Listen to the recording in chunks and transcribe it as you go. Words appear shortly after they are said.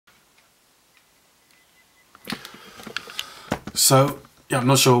So, yeah, I'm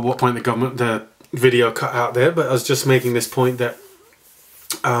not sure what point the video cut out there, but I was just making this point that,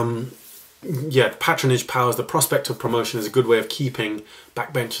 yeah, patronage powers, the prospect of promotion is a good way of keeping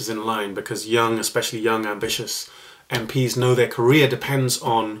backbenchers in line, because young, especially young, ambitious MPs know their career depends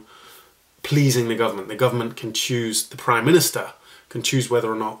on pleasing the government. The government can choose, the Prime Minister can choose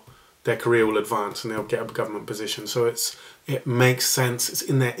whether or not their career will advance and they'll get a government position. So it makes sense, it's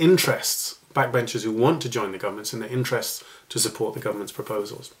in their interests, backbenchers who want to join the government, it's in their interests to support the government's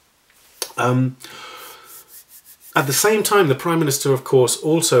proposals. At the same time, the Prime Minister, of course,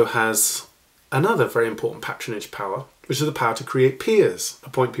 also has another very important patronage power, which is the power to create peers,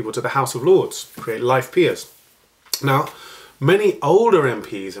 appoint people to the House of Lords, create life peers. Now, many older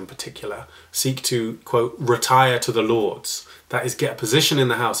MPs in particular seek to, quote, retire to the Lords. That is, get a position in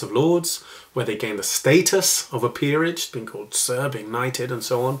the House of Lords where they gain the status of a peerage, being called Sir, being knighted and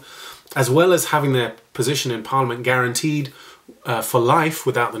so on, as well as having their position in Parliament guaranteed for life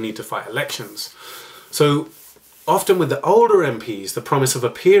without the need to fight elections. So often with the older MPs, the promise of a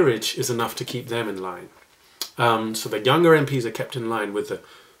peerage is enough to keep them in line. So the younger MPs are kept in line with the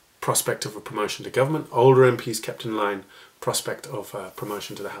prospect of a promotion to government, older MPs kept in line, prospect of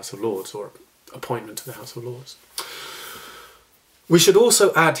promotion to the House of Lords or appointment to the House of Lords. We should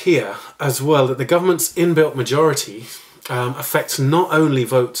also add here as well that the government's inbuilt majority affects not only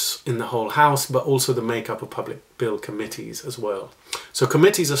votes in the whole House, but also the makeup of public bill committees as well. So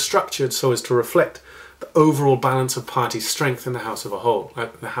committees are structured so as to reflect the overall balance of party strength in the House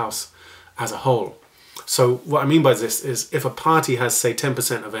as a whole. So what I mean by this is if a party has, say,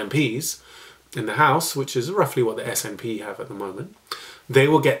 10% of MPs in the House, which is roughly what the SNP have at the moment, they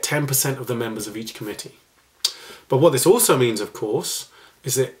will get 10% of the members of each committee. But what this also means, of course,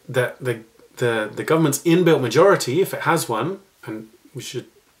 is that the government's inbuilt majority, if it has one, and we should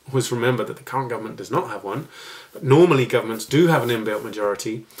always remember that the current government does not have one, but normally governments do have an inbuilt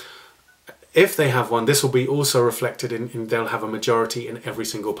majority. If they have one, this will be also reflected in they'll have a majority in every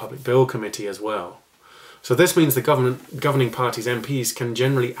single public bill committee as well. So this means the governing party's MPs can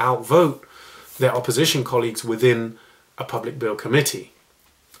generally outvote their opposition colleagues within a public bill committee,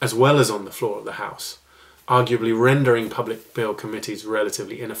 as well as on the floor of the House, arguably rendering public bill committees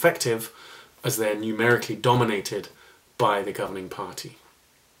relatively ineffective as they're numerically dominated by the governing party.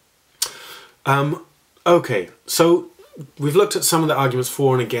 Okay, so we've looked at some of the arguments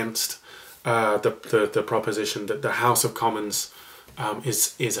for and against the proposition that the House of Commons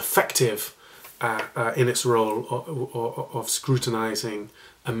is effective in its role of scrutinising,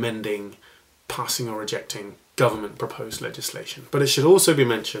 amending, passing or rejecting government-proposed legislation. But it should also be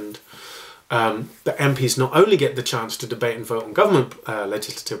mentioned that MPs not only get the chance to debate and vote on government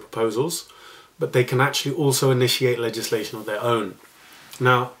legislative proposals, but they can actually also initiate legislation of their own.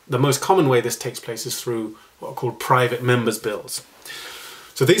 Now, the most common way this takes place is through what are called private members' bills.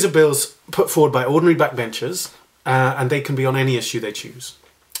 So these are bills put forward by ordinary backbenchers, and they can be on any issue they choose.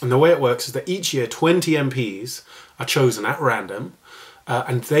 And the way it works is that each year 20 MPs are chosen at random,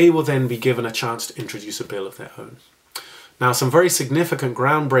 and they will then be given a chance to introduce a bill of their own. Now, some very significant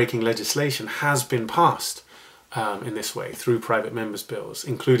groundbreaking legislation has been passed in this way through private members' bills,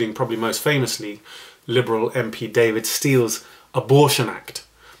 including probably most famously Liberal MP David Steele's Abortion Act,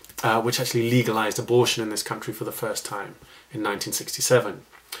 which actually legalised abortion in this country for the first time in 1967.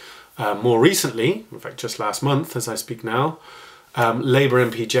 More recently, in fact just last month as I speak now, Labour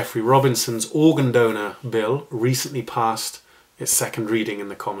MP Geoffrey Robinson's organ donor bill recently passed its second reading in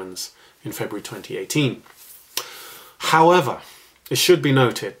the Commons in February 2018. However, it should be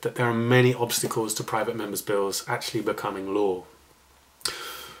noted that there are many obstacles to private members' bills actually becoming law.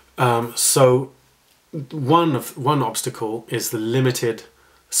 So one obstacle is the limited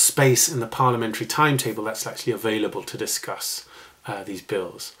space in the parliamentary timetable that's actually available to discuss these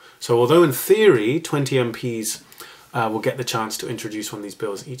bills. So although in theory 20 MPs will get the chance to introduce one of these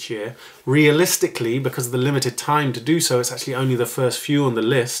bills each year, realistically, because of the limited time to do so, it's actually only the first few on the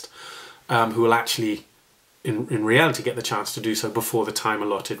list who will actually in reality get the chance to do so before the time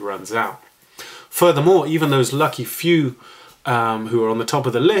allotted runs out. Furthermore, even those lucky few who are on the top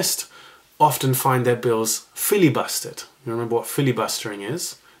of the list often find their bills filibustered. You remember what filibustering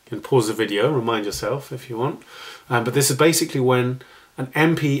is? You can pause the video, remind yourself if you want. But this is basically when an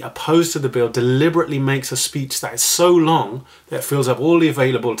MP opposed to the bill deliberately makes a speech that is so long that it fills up all the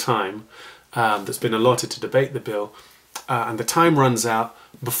available time that's been allotted to debate the bill, and the time runs out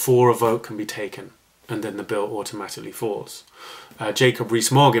before a vote can be taken, and then the bill automatically falls. Jacob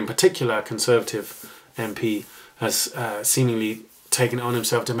Rees-Mogg in particular, a Conservative MP, has seemingly taken it on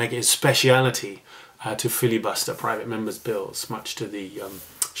himself to make it his speciality to filibuster private members' bills, much to the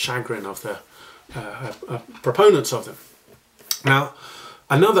chagrin of the proponents of them. Now,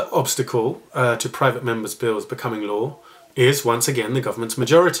 another obstacle to private members' bills becoming law is, once again, the government's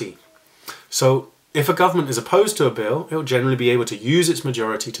majority. So if a government is opposed to a bill, it will generally be able to use its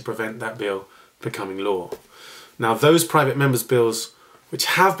majority to prevent that bill becoming law. Now, those private members' bills which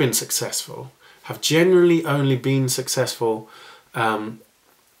have been successful have generally only been successful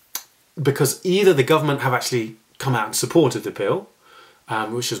because either the government have actually come out and supported the bill,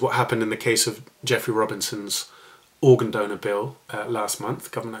 which is what happened in the case of Geoffrey Robinson's organ donor bill last month. The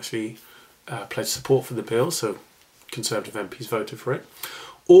government actually pledged support for the bill, so Conservative MPs voted for it,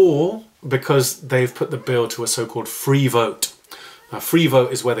 or because they've put the bill to a so-called free vote. Now, free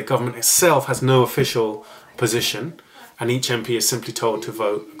vote is where the government itself has no official position and each MP is simply told to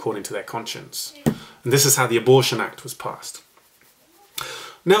vote according to their conscience. And this is how the Abortion Act was passed.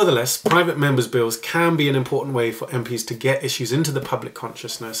 Nevertheless, private members' bills can be an important way for MPs to get issues into the public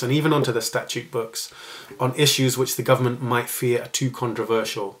consciousness and even onto the statute books on issues which the government might fear are too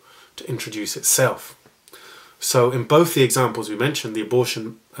controversial to introduce itself. So in both the examples we mentioned, the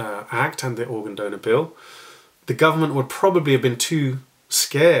Abortion Act and the Organ Donor Bill, the government would probably have been too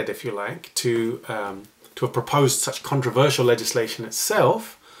scared, if you like, to have proposed such controversial legislation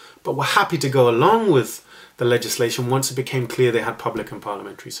itself, but were happy to go along with the legislation once it became clear they had public and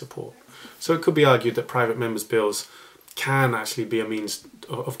parliamentary support. So it could be argued that private members' bills can actually be a means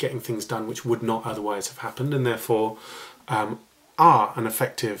of getting things done which would not otherwise have happened, and therefore are an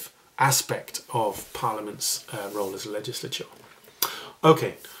effective aspect of Parliament's role as a legislature.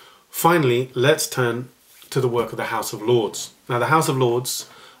 Okay, finally, let's turn to the work of the House of Lords. Now, the House of Lords,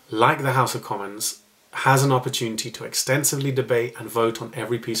 like the House of Commons, has an opportunity to extensively debate and vote on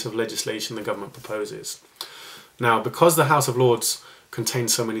every piece of legislation the government proposes. Now, because the House of Lords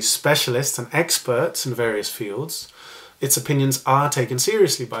contains so many specialists and experts in various fields, its opinions are taken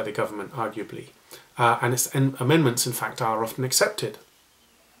seriously by the government, arguably, and its amendments, in fact, are often accepted.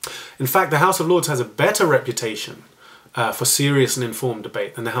 In fact, the House of Lords has a better reputation for serious and informed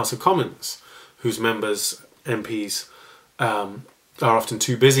debate than the House of Commons, whose members, MPs, are often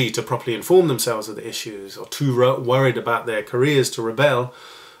too busy to properly inform themselves of the issues or too worried about their careers to rebel,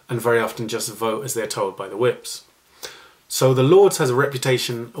 and very often just vote as they're told by the whips. So the Lords has a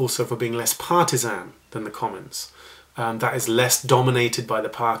reputation also for being less partisan than the Commons. That is less dominated by the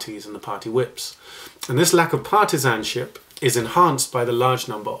parties and the party whips. And this lack of partisanship is enhanced by the large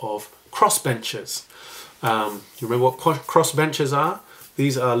number of crossbenchers. You remember what crossbenchers are?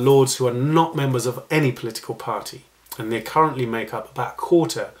 These are Lords who are not members of any political party, and they currently make up about a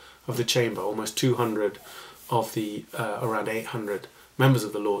quarter of the chamber. Almost 200 of the around 800 members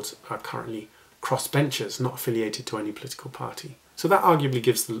of the Lords are currently crossbenchers, not affiliated to any political party. So that arguably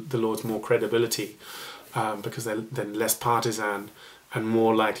gives the Lords more credibility because they're then less partisan and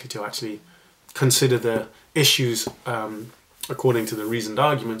more likely to actually consider the issues according to the reasoned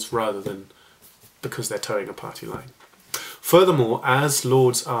arguments rather than because they're towing a party line. Furthermore, as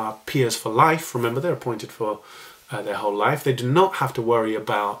Lords are peers for life, remember they're appointed for their whole life, they do not have to worry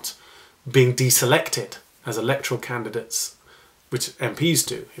about being deselected as electoral candidates, which MPs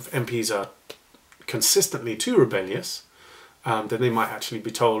do. If MPs are consistently too rebellious, then they might actually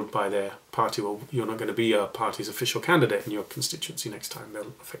be told by their party, well, you're not going to be your party's official candidate in your constituency next time.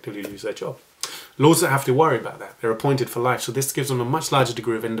 They'll effectively lose their job. Lords don't have to worry about that. They're appointed for life, so this gives them a much larger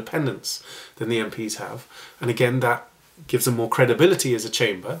degree of independence than the MPs have. And again, that gives them more credibility as a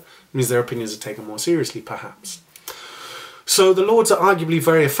chamber. It means their opinions are taken more seriously, perhaps. So the Lords are arguably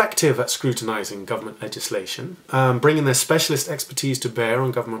very effective at scrutinising government legislation, bringing their specialist expertise to bear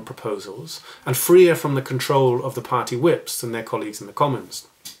on government proposals, and freer from the control of the party whips than their colleagues in the Commons.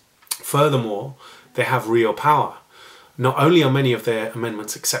 Furthermore, they have real power. Not only are many of their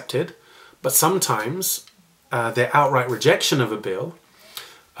amendments accepted, but sometimes their outright rejection of a bill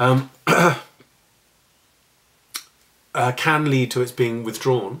can lead to its being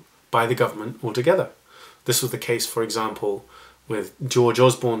withdrawn by the government altogether. This was the case, for example, with George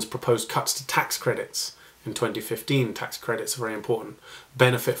Osborne's proposed cuts to tax credits in 2015. Tax credits are a very important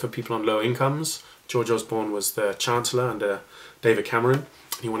benefit for people on low incomes. George Osborne was the Chancellor under David Cameron.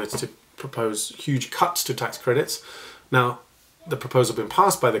 He wanted to propose huge cuts to tax credits. Now, the proposal had been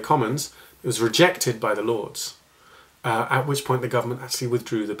passed by the Commons. It was rejected by the Lords, at which point the government actually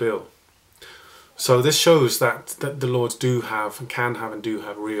withdrew the bill. So this shows that the Lords do have and can have and do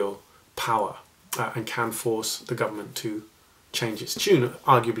have real power and can force the government to change its tune,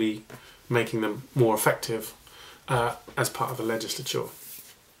 arguably making them more effective as part of the legislature.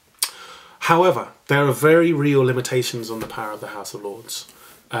 However, there are very real limitations on the power of the House of Lords,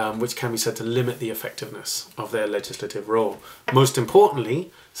 which can be said to limit the effectiveness of their legislative role. Most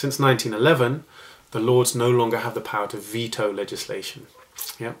importantly, since 1911, the Lords no longer have the power to veto legislation.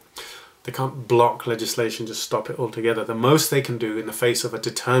 Yeah? They can't block legislation, just stop it altogether. The most they can do in the face of a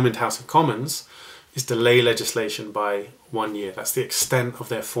determined House of Commons is delay legislation by 1 year. That's the extent of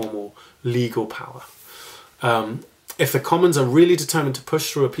their formal legal power. If the Commons are really determined to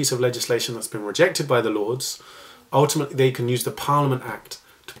push through a piece of legislation that's been rejected by the Lords, ultimately they can use the Parliament Act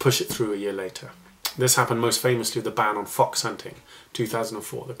to push it through a year later. This happened most famously with the ban on fox hunting,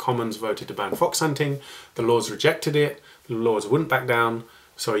 2004. The Commons voted to ban fox hunting, the Lords rejected it, the Lords wouldn't back down,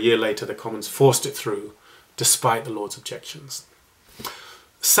 so a year later the Commons forced it through, despite the Lords' objections.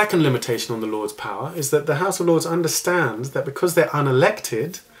 Second limitation on the Lords' power is that the House of Lords understands that because they're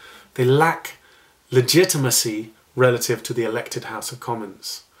unelected, they lack legitimacy relative to the elected House of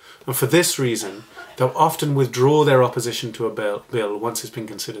Commons. And for this reason, they'll often withdraw their opposition to a bill once it's been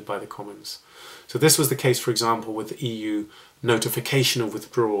considered by the Commons. So this was the case, for example, with the EU Notification of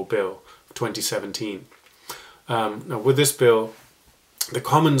Withdrawal Bill of 2017. Now, with this bill, the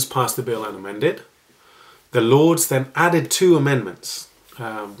Commons passed the bill unamended. The Lords then added 2 amendments.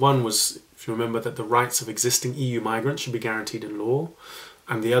 One was, if you remember, that the rights of existing EU migrants should be guaranteed in law,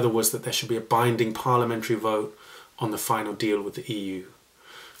 and the other was that there should be a binding parliamentary vote on the final deal with the EU.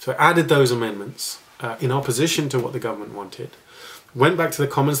 So it added those amendments in opposition to what the government wanted. Went back to the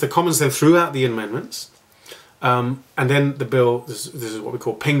Commons. The Commons then threw out the amendments, and then the bill, this is what we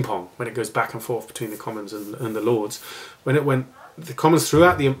call ping pong, when it goes back and forth between the Commons and the Lords. The Commons threw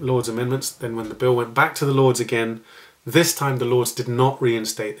out the Lords' amendments, then when the bill went back to the Lords again, this time the Lords did not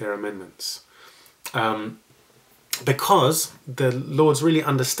reinstate their amendments. Because the Lords really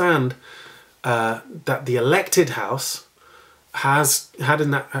understand that the elected House had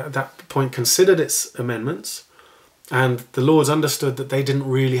at that point considered its amendments, and the Lords understood that they didn't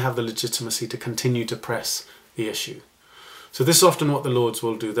really have the legitimacy to continue to press the issue. So this is often what the Lords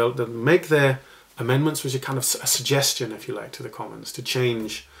will do. They'll make their amendments, which are kind of a suggestion, if you like, to the Commons to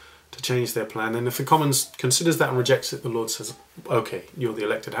change their plan. And if the Commons considers that and rejects it, the Lord says, okay, you're the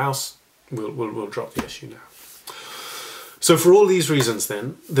elected House, we'll drop the issue now. So for all these reasons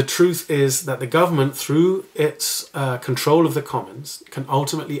then, the truth is that the government, through its control of the Commons, can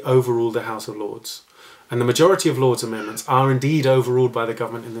ultimately overrule the House of Lords. And the majority of Lords' amendments are indeed overruled by the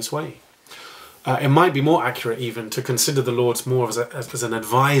government in this way. It might be more accurate even to consider the Lords more as an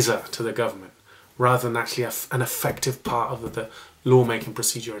advisor to the government, rather than actually an effective part of the lawmaking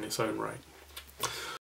procedure in its own right.